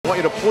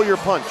you to pull your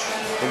punch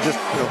and just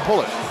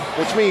pull it,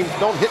 which means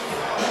don't hit me.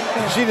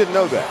 She didn't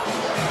know that.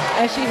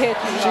 And she hit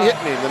you. She hit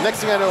me. The next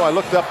thing I know, I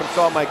looked up and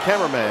saw my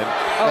cameraman.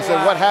 I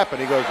said, "What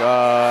happened?" He goes,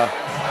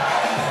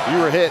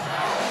 "You were hit."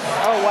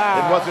 Oh,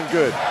 wow. It wasn't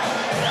good.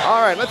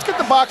 All right, let's get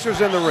the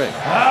boxers in the ring.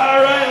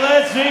 All right,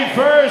 let's meet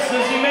first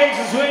as he makes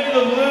his way to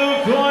the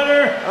blue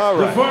corner. All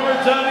right. The former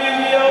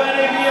WBO,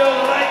 NABO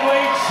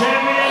lightweight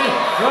champion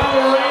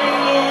from Rain,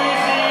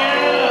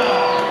 Louisiana.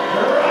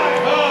 Rock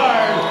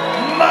hard,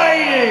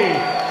 mighty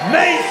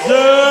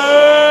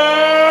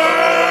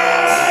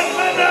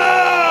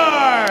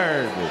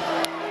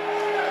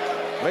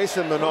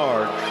Mason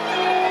Menard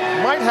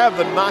might have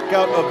the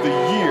knockout of the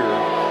year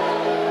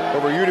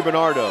over Yuri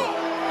Bernardo.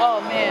 Oh,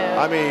 man.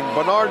 I mean,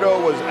 Bernardo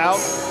was out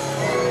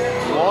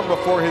long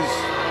before his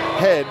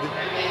head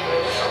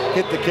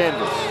hit the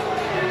canvas.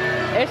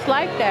 It's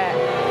like that.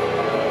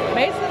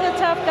 Mason's a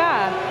tough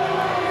guy.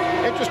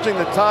 Interesting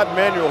that Todd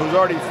Manuel, who's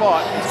already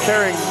fought, is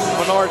carrying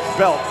Menard's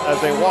belt as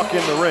they walk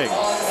in the ring.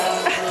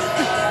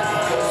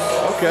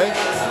 Okay.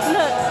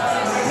 Look,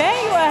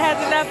 Manuel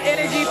has enough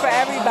energy for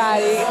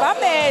everybody. My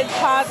man is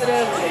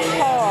positive,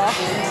 Paul.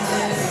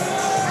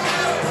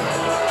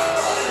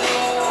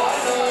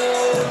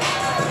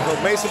 So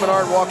Mason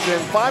Menard walks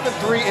in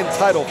 5-3 in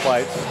title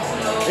fights.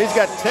 He's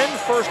got 10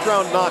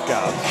 first-round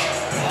knockouts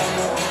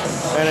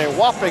and a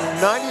whopping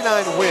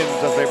 99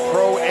 wins as a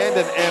pro and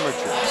an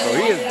amateur. So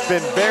he has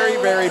been very,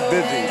 very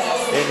busy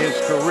in his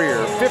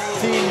career.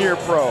 15-year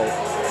pro,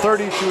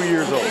 32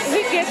 years old.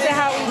 He gets it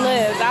how he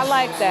lives. I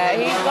like that.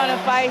 He's going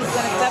to fight. He's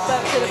going to step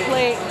up to the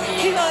plate.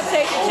 He's going to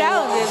take the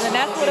challenges, and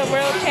that's what a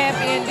real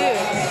champion do.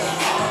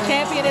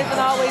 Champion isn't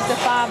always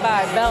defined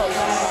by a belt.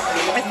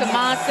 It's the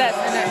mindset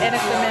and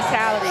it's the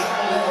mentality.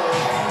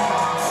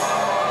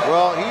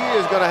 Well, he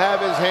is going to have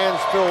his hands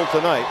filled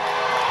tonight.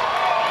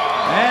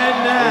 And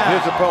now,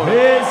 his opponent.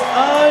 His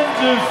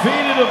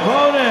undefeated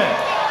opponent,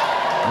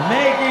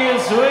 making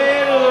his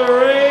way to the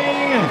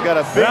ring. He's got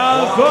a big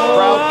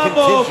crowd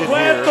contingent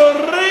here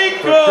Puerto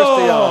Rico.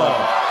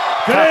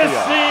 For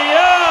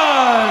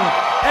Cristian,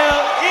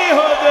 el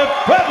hijo de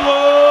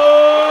Pueblo,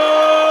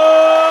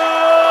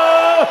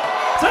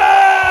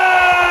 Tapia.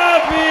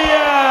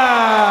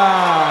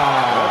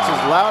 That's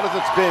as loud as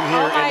it's been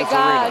here in this arena. Oh my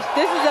gosh,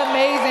 this is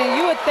amazing.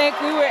 You would think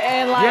we were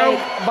in like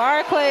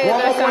Barclays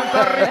or something.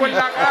 So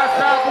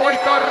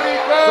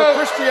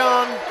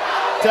Cristian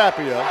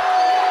Tapia,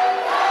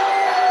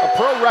 a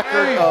pro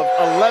record of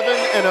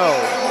 11-0,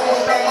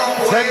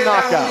 10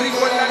 knockouts.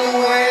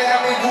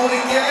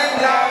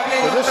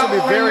 So this will be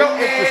very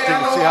interesting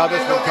to see how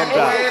this one comes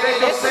out.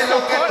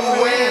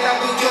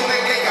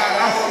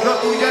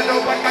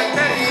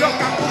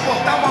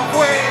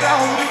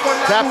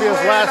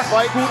 Tapia's last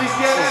fight was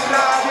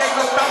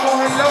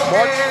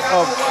March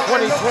of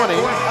 2020. A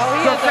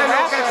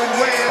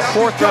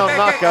fourth-round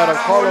knockout of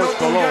Carlos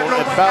Colon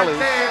at Bally's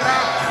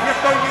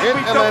in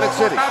Atlantic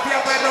City. I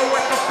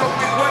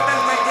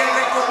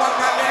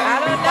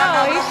don't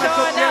know. He's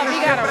showing up. He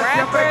got a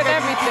rapper and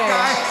everything.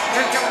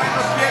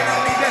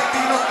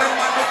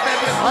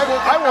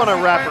 I want a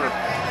rapper.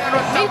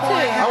 Me too.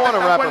 I want a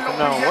rapper from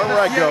now on. Wherever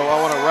I go, I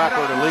want a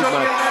rapper to lead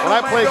my... When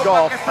I play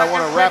golf, I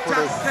want a rapper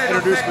to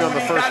introduce me on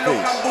the first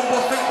tee.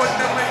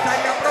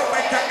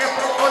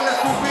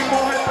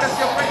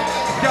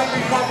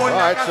 All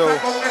right, so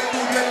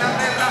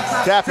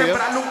Tapia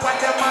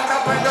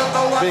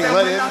being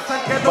led in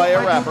by a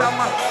rapper.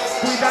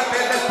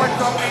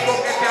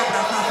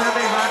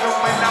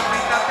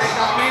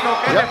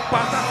 Yep.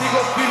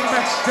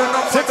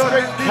 6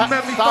 straight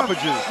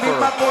stoppages for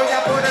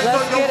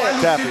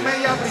Tapia.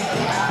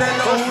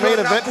 First main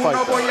event fight.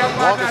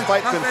 Longest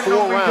fight's been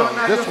 4 rounds.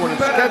 This one is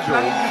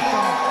scheduled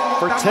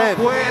for 10.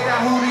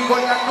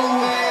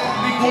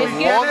 The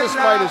longest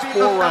fight is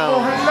 4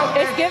 rounds.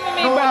 It's giving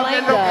me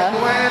Berlinga.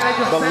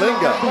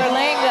 Berlinga.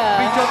 Berlinga.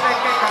 He's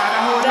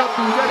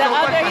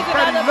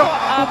another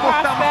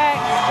prospect.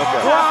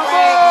 Okay. Well,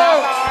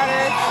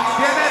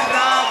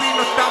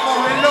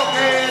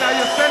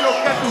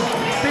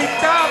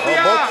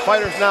 both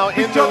fighters now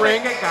in the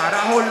ring.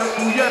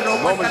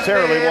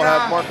 Momentarily, we'll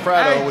have Mark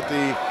Prado with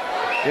the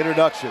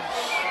introductions.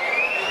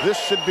 This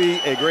should be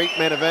a great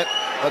main event.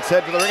 Let's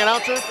head to the ring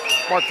announcer,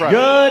 Mark Prado.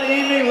 Good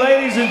evening,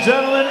 ladies and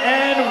gentlemen,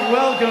 and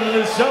welcome to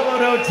the Showboat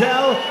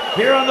Hotel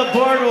here on the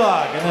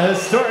boardwalk in the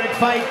historic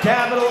fight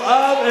capital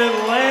of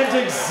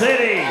Atlantic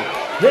City.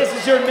 This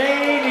is your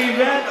main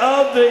event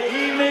of the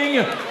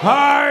evening,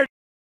 hard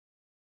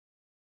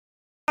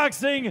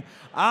boxing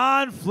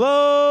on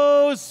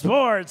Flow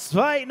Sports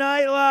Fight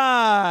Night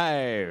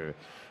Live.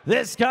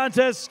 This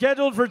contest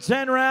scheduled for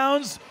 10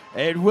 rounds.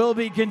 It will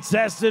be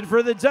contested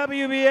for the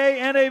WBA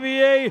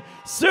NABA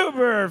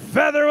Super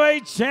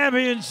Featherweight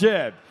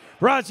Championship.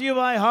 Brought to you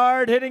by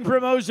Hard Hitting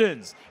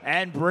Promotions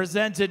and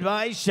presented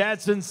by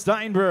Schatz &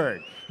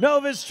 Steinberg,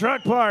 Novus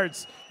Truck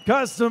Parts,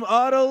 Custom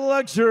Auto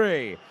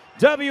Luxury,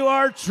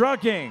 WR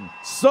Trucking,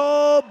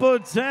 Soul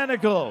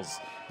Botanicals,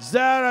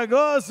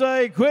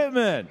 Zaragoza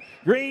Equipment,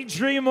 Green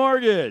Tree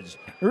Mortgage,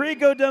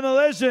 Rico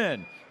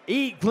Demolition,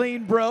 Eat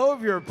Clean Bro.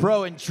 If you're a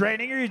pro in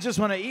training or you just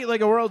want to eat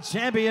like a world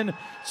champion,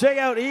 check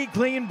out Eat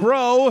Clean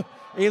Bro.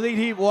 Elite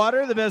Heat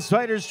Water. The best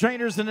fighters,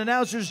 trainers, and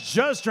announcers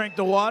just drink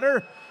the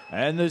water.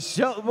 And the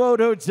Shellboat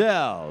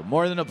Hotel.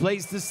 More than a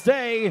place to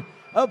stay,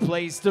 a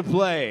place to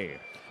play.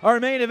 Our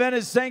main event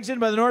is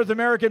sanctioned by the North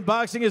American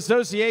Boxing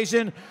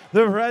Association.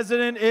 The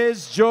president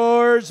is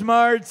George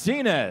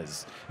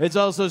Martinez. It's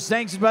also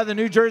sanctioned by the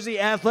New Jersey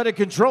Athletic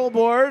Control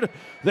Board.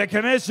 The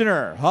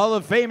commissioner, Hall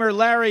of Famer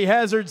Larry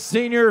Hazard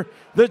Sr.,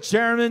 the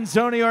chairman,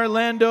 Tony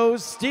Orlando,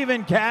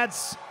 Stephen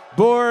Katz,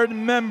 board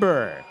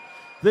member.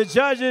 The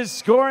judges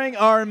scoring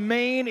our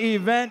main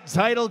event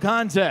title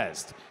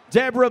contest: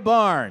 Deborah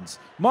Barnes,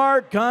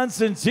 Mark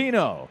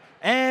Constantino,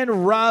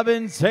 and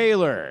Robin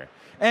Taylor.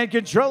 And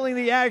controlling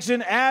the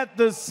action at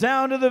the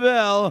sound of the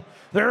bell,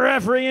 the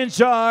referee in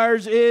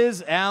charge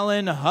is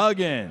Alan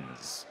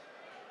Huggins.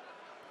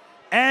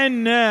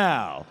 And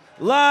now,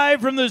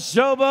 live from the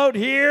Showboat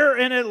here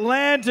in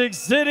Atlantic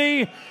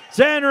City,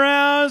 10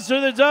 rounds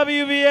for the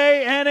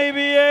WBA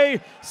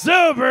NABA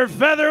Super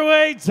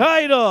Featherweight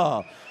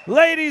title.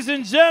 Ladies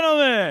and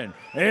gentlemen,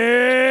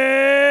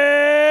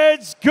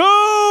 it's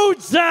go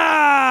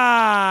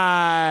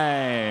time!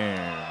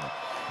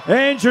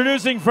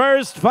 Introducing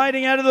first,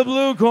 fighting out of the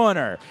blue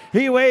corner.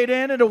 He weighed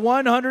in at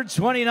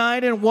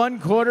 129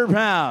 1/4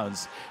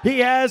 pounds. He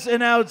has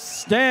an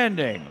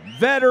outstanding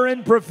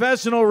veteran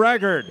professional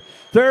record.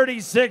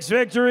 36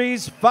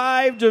 victories,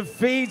 5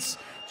 defeats,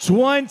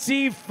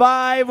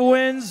 25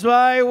 wins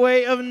by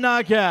way of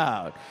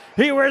knockout.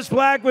 He wears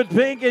black with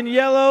pink and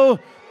yellow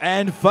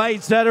and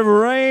fights out of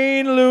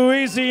Rain,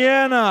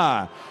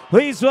 Louisiana.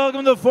 Please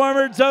welcome the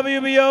former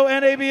WBO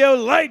NABO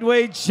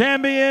lightweight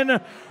champion,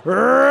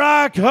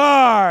 rock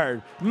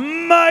hard,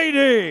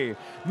 mighty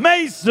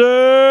Mason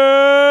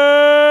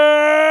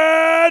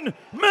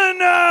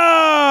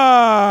Menard.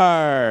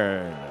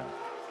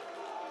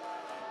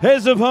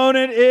 His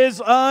opponent is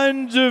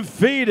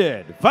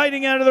undefeated.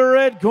 Fighting out of the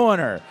red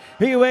corner,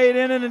 he weighed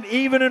in at an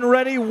even and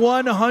ready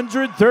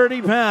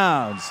 130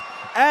 pounds.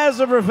 As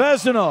a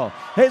professional,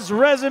 his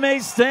resume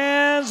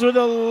stands with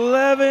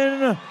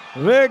 11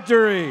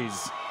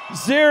 victories,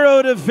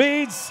 0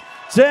 defeats,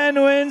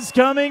 10 wins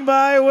coming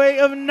by way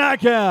of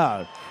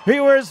knockout. He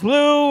wears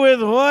blue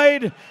with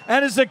white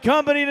and is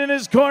accompanied in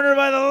his corner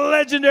by the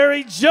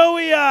legendary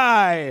Joey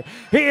I.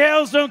 He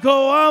hails from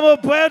Coamo,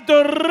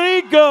 Puerto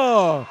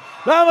Rico.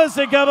 Damas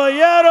y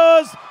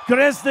caballeros,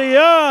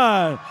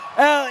 Cristian,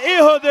 el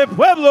hijo de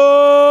pueblo,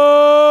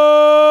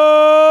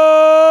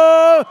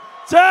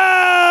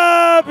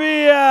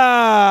 Tapia.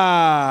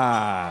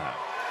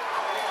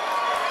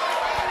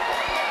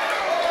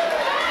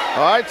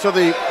 All right, so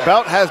the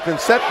bout has been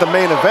set, the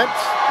main event,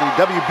 the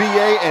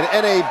WBA and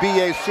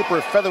NABA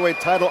Super Featherweight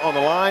title on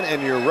the line,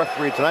 and your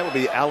referee tonight will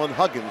be Alan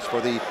Huggins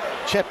for the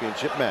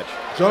championship match.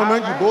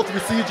 Gentlemen, you both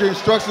received your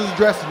instructions in the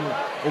dressing room.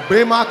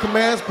 Obey my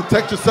commands,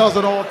 protect yourselves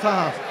at all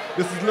times.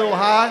 This is a little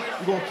high.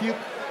 We're going to keep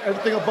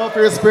everything above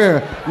here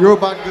spare. You're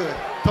about good.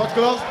 Touch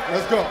gloves,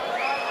 let's go.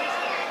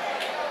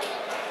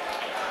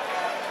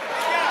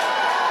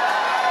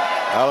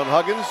 Alan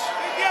Huggins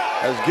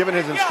has given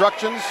his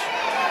instructions.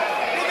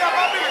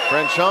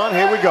 Friend Sean,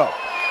 here we go.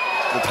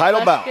 The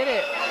title bout. Get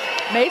it.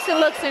 Mason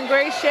looks in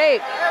great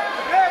shape.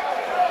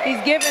 He's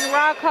giving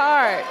rock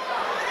hard.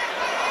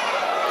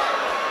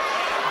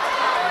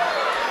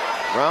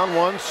 Round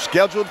 1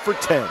 scheduled for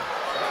 10.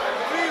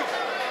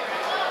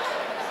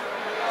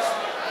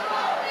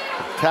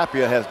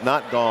 Tapia has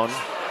not gone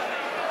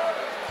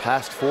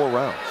past 4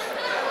 rounds.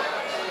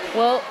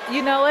 Well,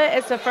 you know what?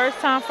 It's the first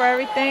time for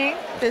everything.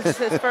 This is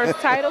his first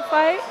title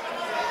fight.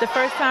 The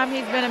first time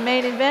he's been a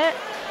main event.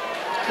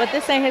 But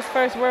this ain't his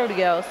first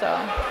rodeo, so.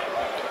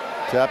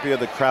 Tapia,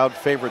 the crowd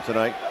favorite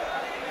tonight.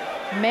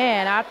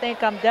 Man, I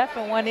think I'm deaf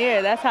in one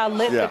ear. That's how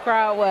lit the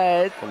crowd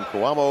was. From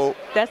Coamo,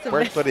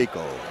 Puerto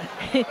Rico.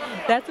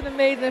 That's an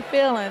amazing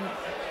feeling.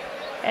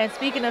 And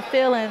speaking of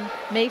feeling,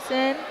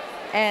 Mason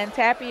and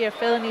Tapia are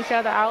feeling each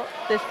other out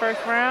this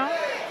first round.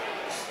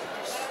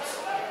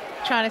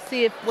 Trying to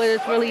see what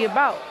it's really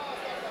about.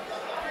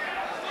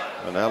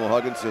 And Alan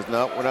Huggins says,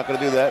 no, we're not going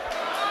to do that.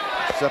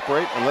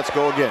 Separate and let's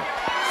go again.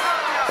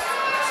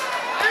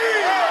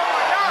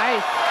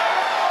 Nice.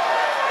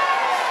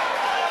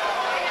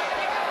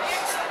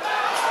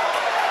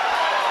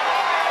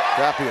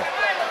 Tapia.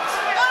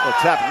 Oh,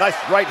 Tapia, nice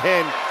right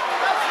hand.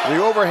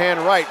 The overhand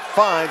right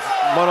finds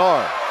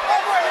Menard.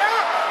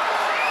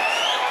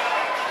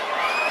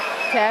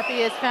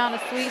 Tapia has found a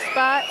sweet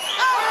spot,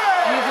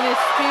 using his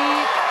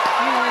speed,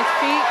 using his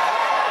feet.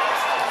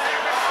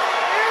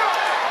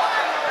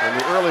 In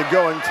the early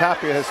going,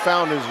 Tapia has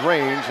found his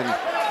range and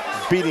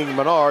beating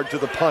Menard to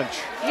the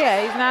punch.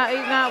 Yeah, he's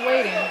not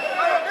waiting.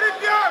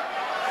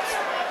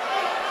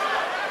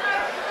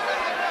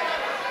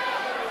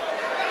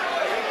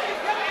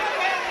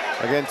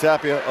 Again,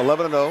 Tapia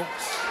 11-0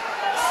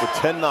 with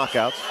 10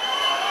 knockouts.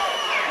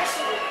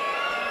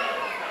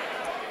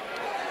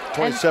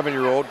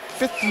 27-year-old,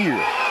 5th year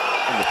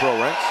in the pro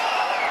ranks.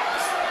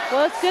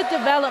 Well, it's good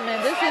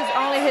development. This is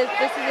his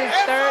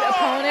third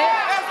opponent.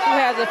 who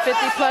has a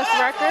 50-plus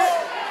record.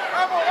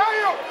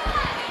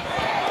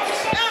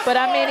 But,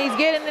 I mean, he's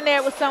getting in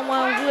there with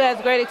someone who has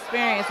great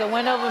experience. A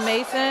win over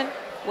Mason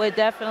would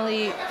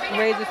definitely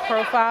raise his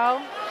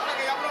profile.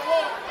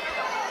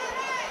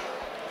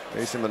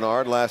 Mason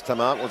Menard last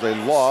time out was a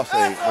loss,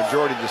 a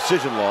majority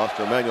decision loss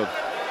to Emmanuel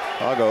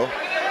Tago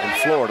in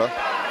Florida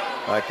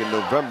back in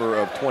November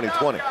of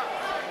 2020.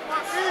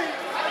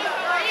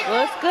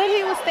 Well, it's good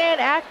he was staying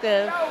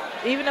active,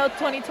 even though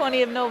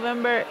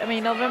November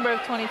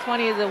of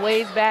 2020 is a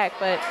ways back,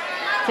 but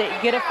to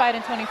get a fight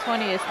in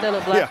 2020 is still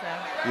a blessing.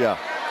 Yeah.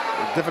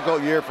 A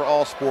difficult year for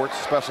all sports,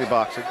 especially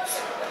boxing.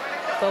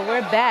 But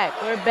we're back.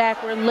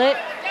 We're lit.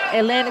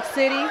 Atlantic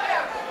City,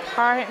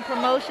 Hard Hitting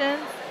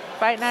Promotions,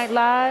 Fight Night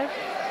Live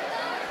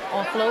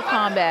on Flow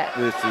Combat.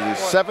 This is the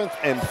 7th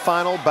and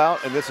final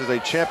bout, and this is a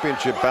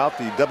championship bout.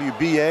 The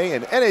WBA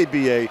and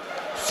NABA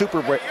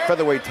super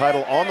featherweight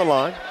title on the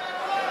line.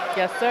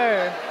 Yes,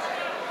 sir.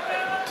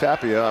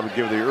 Tapia, I would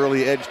give the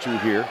early edge to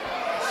here.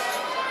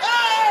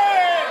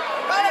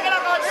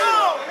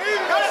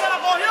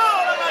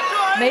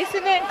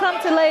 Mason didn't come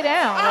to lay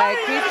down. Like,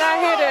 he's not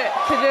here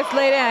to just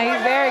lay down.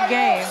 He's very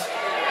game.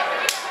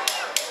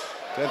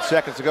 10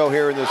 seconds to go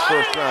here in this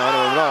first round.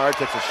 And Menard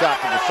takes a shot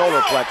to the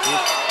solar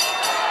plexus.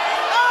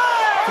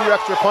 2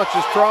 extra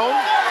punches thrown.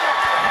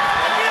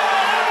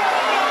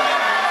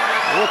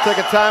 We'll take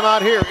a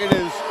timeout here. It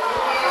is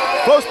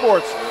Flow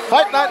Sports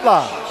Fight Night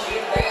Live.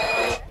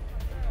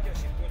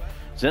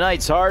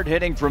 Tonight's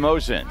hard-hitting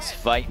promotions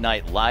Fight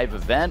Night Live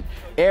event,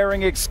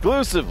 airing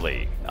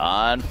exclusively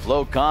on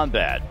Flow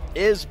Combat,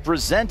 is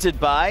presented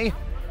by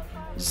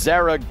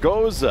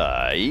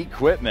Zaragoza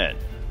Equipment,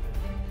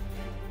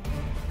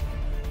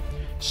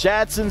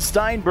 Schatz and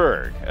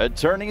Steinberg,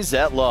 attorneys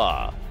at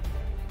law,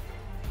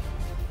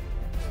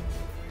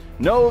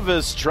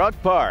 Novus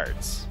Truck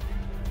Parts,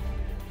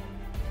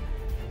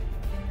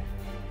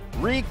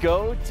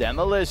 Rico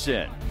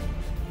Demolition,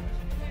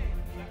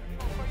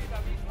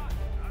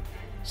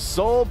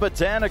 Soul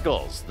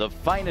Botanicals, the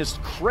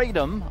finest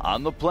kratom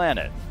on the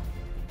planet,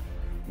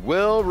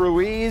 Will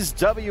Ruiz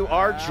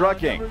WR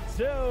Trucking,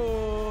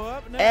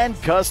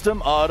 and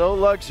Custom Auto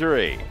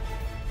Luxury.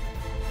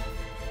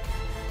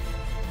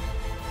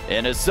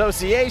 In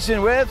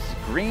association with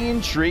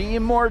Green Tree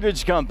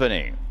Mortgage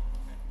Company.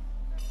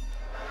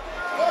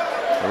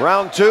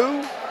 Round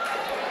 2,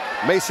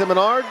 Mason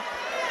Menard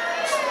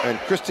and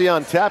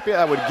Cristian Tapia.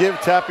 I would give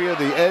Tapia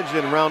the edge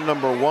in round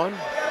number 1.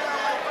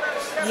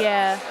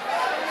 Yeah.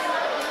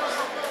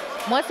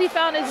 Once he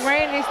found his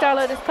range, he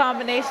started his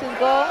combinations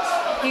go.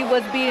 He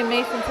was beating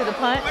Mason to the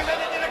punch.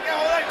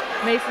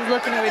 Mason's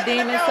looking to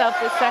redeem himself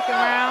this second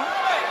round.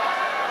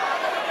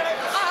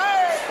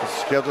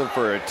 It's scheduled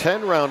for a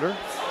 10-rounder.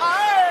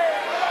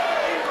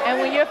 And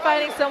when you're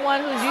fighting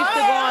someone who's used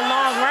to going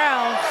long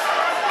rounds,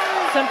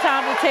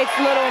 sometimes it takes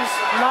a little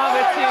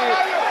longer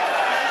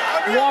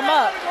to warm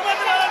up.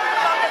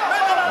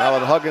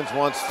 Alan Huggins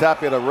wants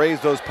Tapia to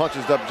raise those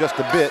punches up just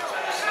a bit.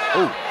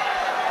 Ooh.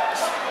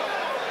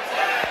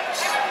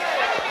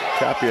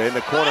 Tapia in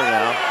the corner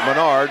now.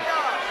 Menard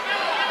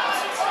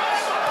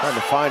trying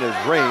to find his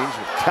range.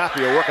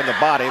 Tapia working the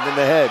body and then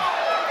the head.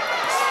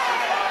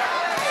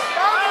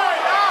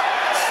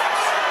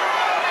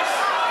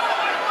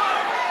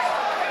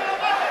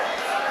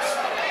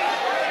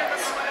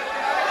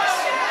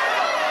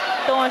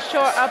 Throwing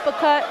short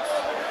uppercuts.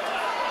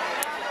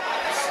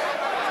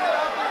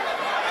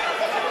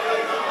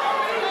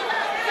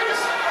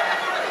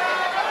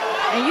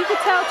 And you can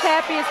tell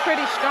Tapia is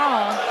pretty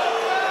strong.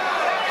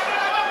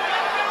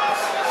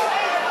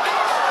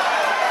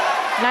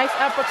 Nice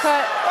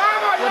uppercut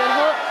with a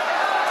hook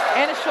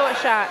and a short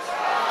shot.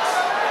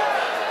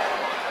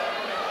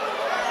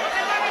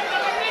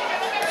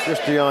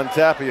 Cristian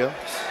Tapia,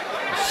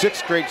 6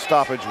 straight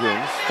stoppage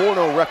wins,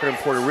 4-0 record in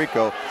Puerto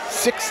Rico,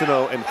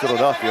 6-0 in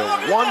Philadelphia,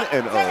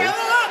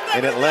 1-0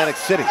 in Atlantic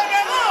City.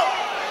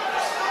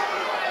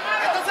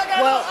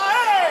 Well,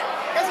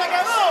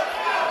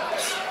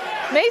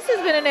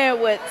 Mason's been in there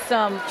with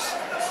some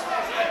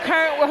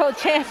current world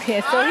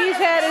champions, so he's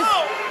had his,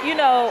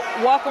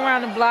 walk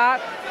around the block.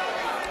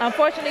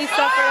 Unfortunately, he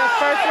suffered a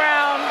first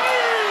round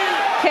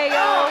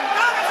KO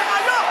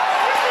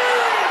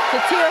to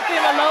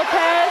Teofimo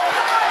Lopez,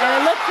 and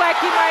it looks like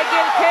he might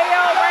get a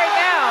KO right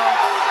now.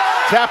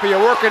 Tapia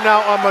working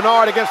now on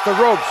Menard against the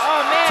ropes.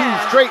 Oh, man.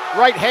 2 straight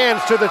right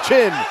hands to the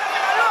chin.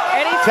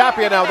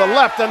 Tapia now, the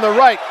left and the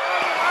right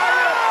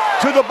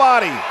to the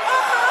body.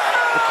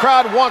 The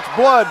crowd wants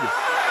blood.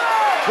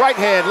 Right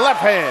hand, left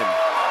hand.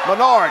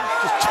 Menard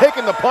just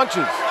taking the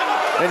punches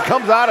and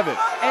comes out of it.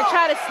 And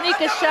try to sneak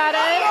a shot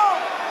in.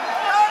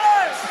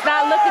 It's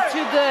not looking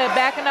too good,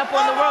 backing up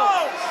on the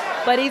rope.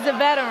 But he's a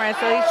veteran,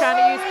 so he's trying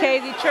to use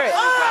crazy tricks.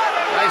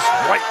 Nice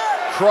right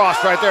cross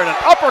right there and an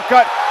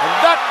uppercut, and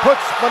that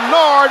puts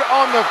Menard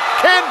on the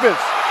canvas.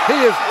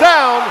 He is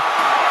down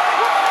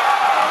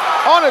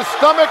on his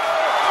stomach.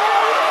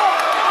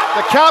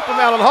 The count from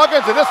Alan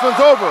Huggins, and this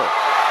one's over.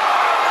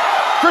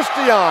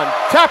 Cristian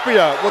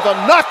Tapia with a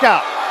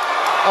knockout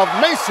of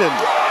Mason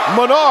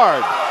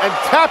Menard. and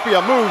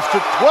Tapia moves to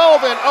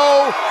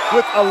 12-0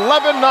 with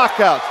 11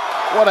 knockouts.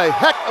 What a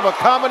heck of a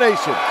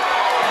combination.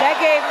 That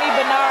gave me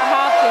Menard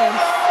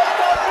Hopkins.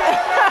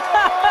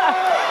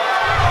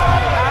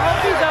 I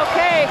hope he's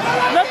okay.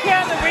 Look here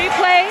on the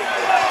replay.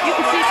 You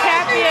can see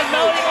Tapia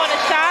loading on a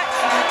shot.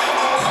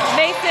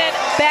 Mason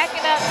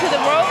backing up to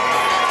the rope.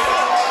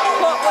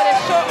 Caught with a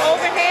short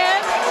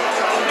overhand.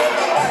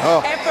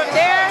 Oh. And from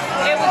there,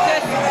 it was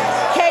just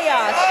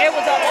chaos. It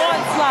was an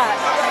onslaught.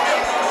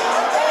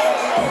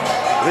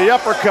 The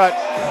uppercut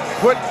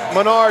put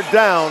Menard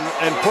down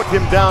and put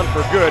him down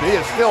for good. He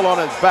is still on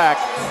his back.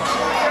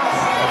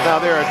 And now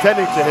they're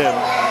attending to him.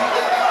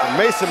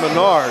 Mason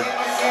Menard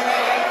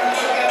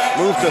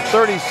moved to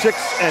 36-6.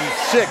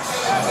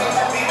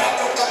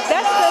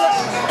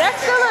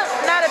 That's still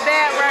not a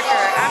bad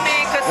record. I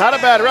mean, not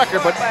a bad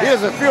record, but he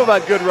doesn't feel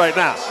that good right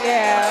now.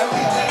 Yeah.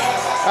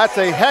 That's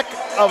a heck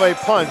of a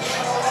punch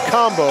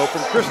combo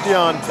from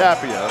Cristian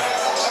Tapia.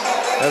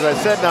 As I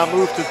said, now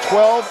moved to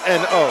 12-0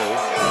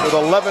 with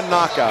 11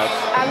 knockouts.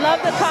 I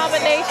love the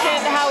combination,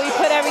 how he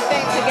put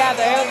everything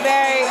together. It was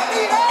very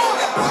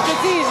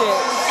strategic.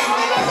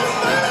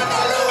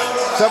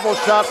 Several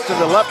shots to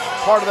the left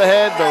part of the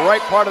head, the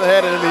right part of the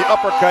head, and then the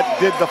uppercut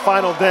did the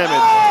final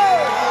damage.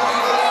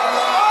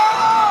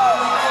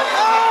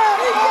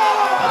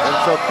 And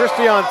so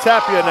Cristian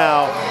Tapia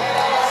now.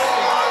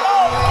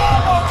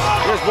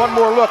 Here's one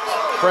more look,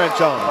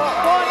 Franchon.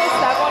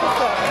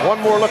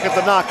 One more look at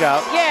the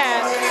knockout.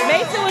 Yeah,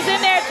 Mason was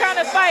in there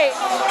trying to fight,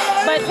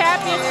 but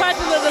Tapia's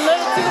punches was a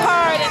little too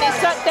hard, and he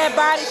sucked that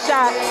body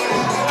shot.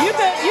 You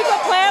can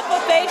plan for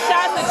face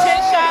shots and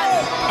chin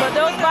shots, but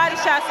those body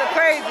shots are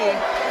crazy.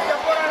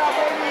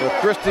 With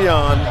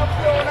Cristian,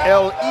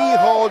 El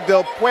Hijo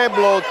del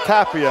Pueblo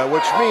Tapia,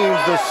 which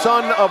means the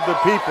son of the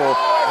people,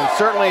 and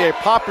certainly a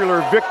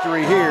popular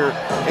victory here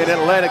in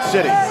Atlantic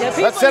City.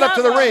 Let's head up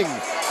to the ring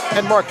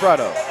and Mark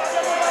Prado.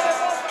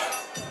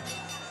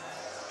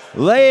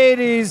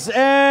 Ladies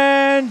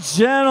and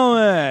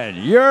gentlemen,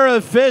 your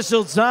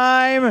official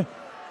time,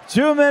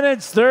 2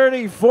 minutes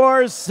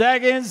 34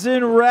 seconds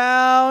in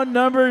round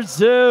number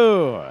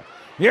 2.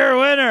 Your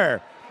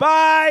winner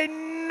by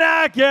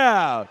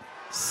knockout,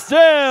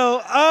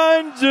 still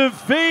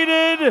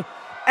undefeated,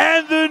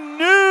 and the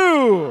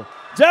new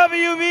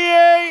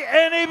WBA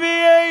and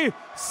ABA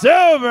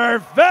Silver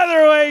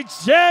Featherweight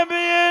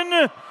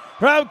Champion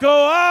from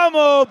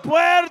Coamo,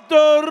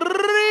 Puerto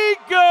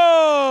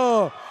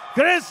Rico,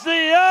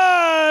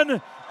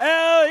 Cristian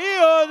El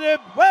Hijo de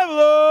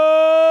Pueblo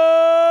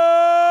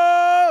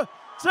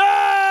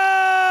Tapia.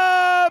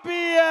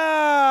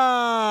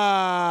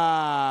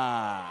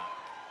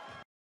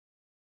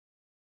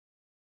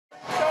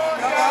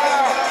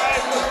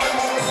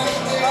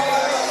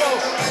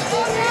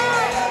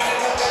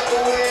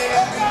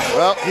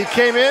 Well, he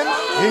came in,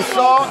 he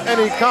saw, and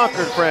he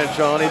conquered,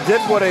 Franchon. He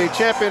did what a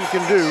champion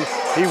can do.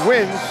 He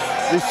wins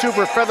the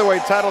super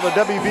featherweight title, the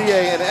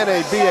WBA and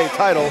NABA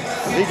title.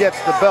 He gets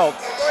the belt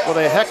with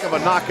a heck of a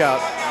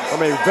knockout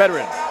from a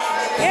veteran.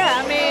 Yeah,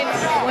 I mean,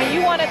 when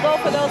you want to go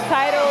for those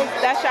titles,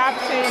 that's your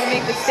opportunity to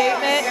make the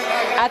statement.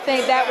 I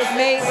think that was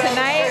made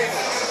tonight.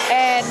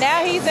 And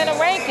now he's in a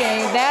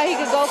ranking. Now he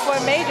can go for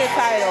a major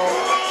title.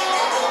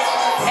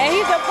 And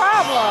he's a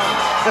problem.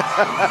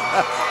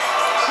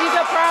 He's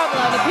a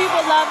problem. The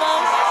people love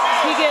him.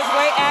 He gives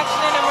great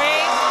action in the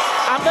ring.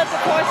 I'm looking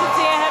forward to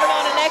seeing him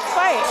on the next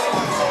fight.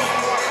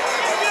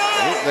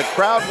 The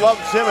crowd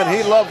loves him and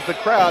he loves the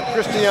crowd.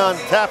 Cristian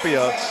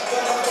Tapia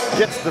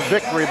gets the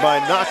victory by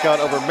knockout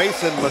over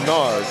Mason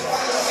Menard.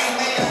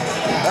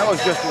 That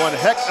was just one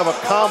heck of a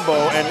combo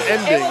and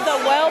ending. It was a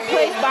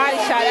well-placed body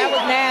shot. That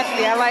was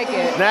nasty. I like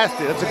it.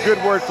 Nasty. That's a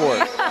good word for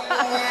it.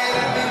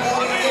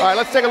 All right,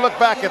 let's take a look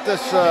back at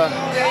this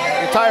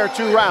entire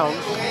 2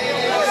 rounds.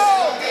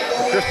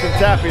 Cristian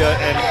Tapia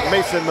and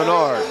Mason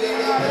Menard.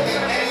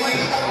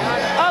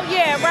 Oh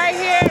yeah, right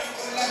here,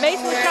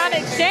 Mason was trying to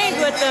exchange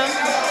with them.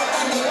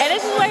 And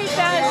this is where he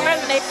found his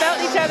rhythm. They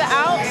felt each other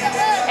out,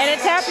 and then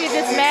Tapia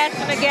just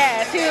mashed on the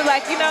gas. He was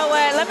like, you know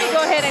what, let me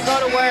go ahead and go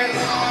to work.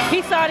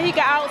 He saw that he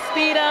could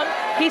outspeed him.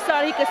 He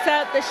saw that he could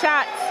set up the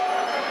shots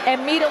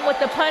and meet him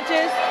with the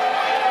punches.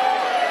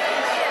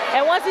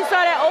 And once he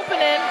saw that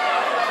opening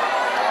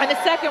in the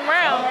second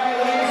round,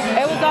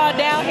 it was all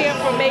down here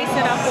for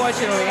Mason,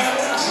 unfortunately.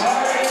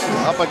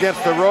 Up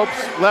against the ropes,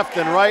 left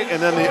and right,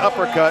 and then the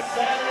uppercut.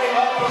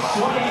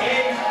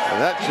 And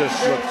that just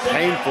looked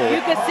painful.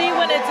 You can see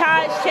when the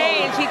tides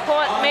changed, he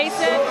caught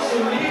Mason,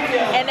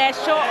 and that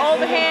short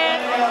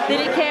overhand,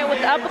 then he came with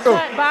the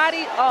uppercut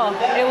body. Oh,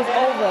 it was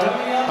over.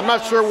 I'm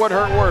not sure what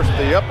hurt worse,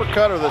 the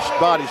uppercut or the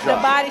body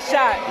shot. The body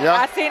shot. Yeah.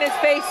 I seen his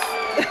face.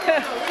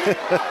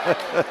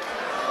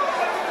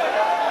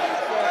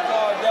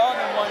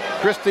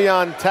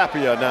 Cristian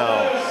Tapia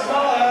now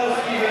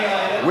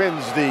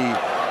wins the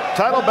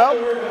title belt,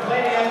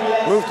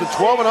 moves to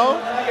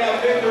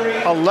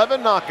 12-0,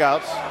 11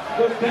 knockouts.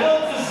 We'll see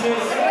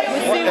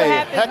what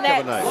happens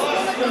next. Of a night.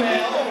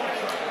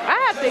 I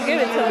have to give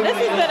it to him. This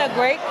has been a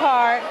great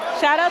card.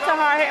 Shout out to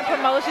Hard Hitting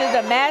Promotions,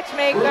 the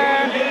matchmaker,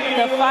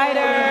 the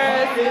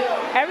fighters,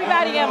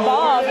 everybody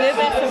involved. There's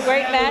been some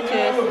great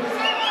matches.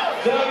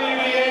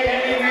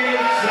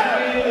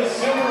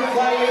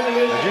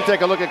 As you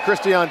take a look at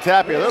Cristian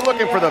Tapia, they're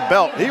looking for the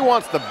belt. He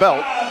wants the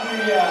belt.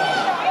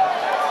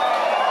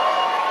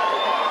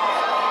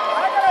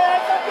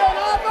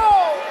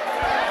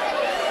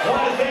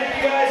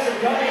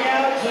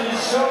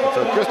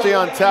 So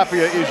Cristian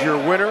Tapia is your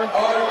winner.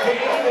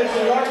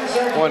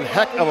 One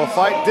heck of a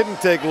fight. Didn't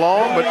take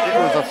long, but it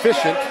was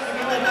efficient.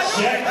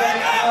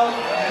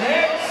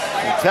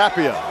 And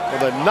Tapia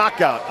with a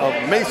knockout of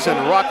Mason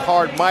Rock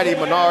Hard Mighty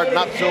Menard.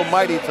 Not so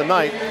mighty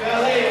tonight,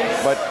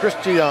 but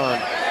Cristian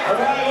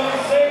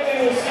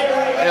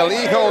El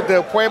Hijo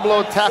del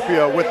Pueblo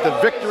Tapia with the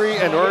victory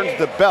and earns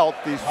the belt,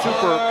 the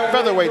super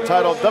featherweight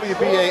title,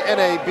 WBA,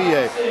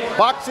 NABA.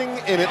 Boxing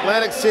in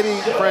Atlantic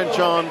City,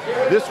 Franchon,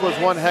 this was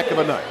one heck of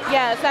a night.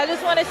 Yes, I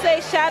just want to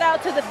say shout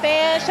out to the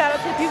fans, shout out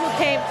to the people who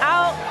came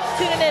out,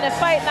 tuning in to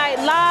Fight Night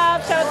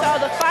Live, shout out to all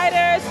the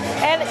fighters,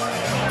 and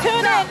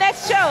tune in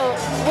next show.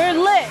 We're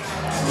lit.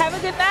 Have a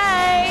good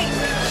night.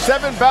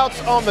 7 bouts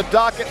on the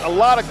docket, a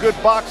lot of good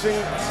boxing.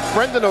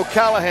 Brendan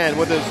O'Callaghan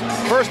with his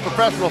first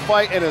professional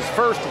fight and his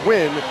first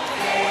win.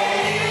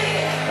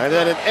 And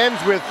then it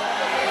ends with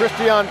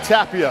Cristian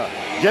Tapia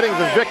getting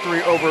the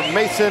victory over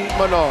Mason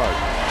Menard.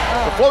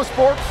 For Flow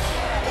Sports,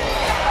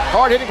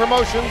 Hard Hitting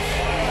Promotions,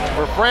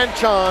 for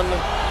Franchon,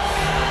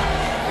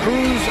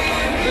 Cruz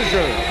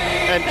Vision,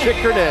 and Chick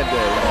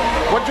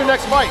Hernandez. What's your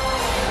next fight?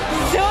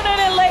 Sooner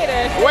than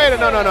later. Wait,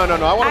 no.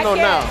 I want to know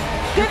now.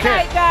 Good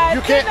night, guys.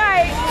 You can't. Good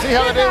night. See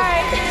how Good it is?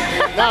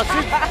 night. Now,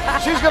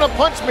 she's going to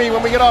punch me when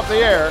we get off the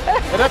air,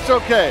 and that's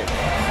okay.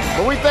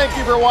 But we thank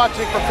you for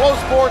watching for Flow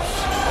Sports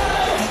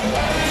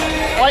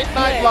Fight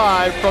Night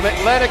Live from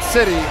Atlantic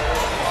City.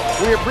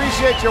 We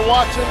appreciate you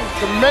watching.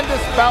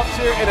 Tremendous bouts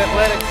here in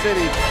Atlantic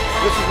City.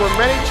 This is where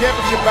many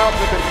championship bouts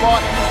have been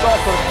fought. You saw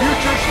some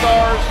future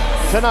stars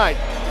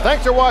tonight.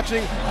 Thanks for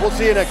watching. We'll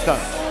see you next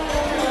time.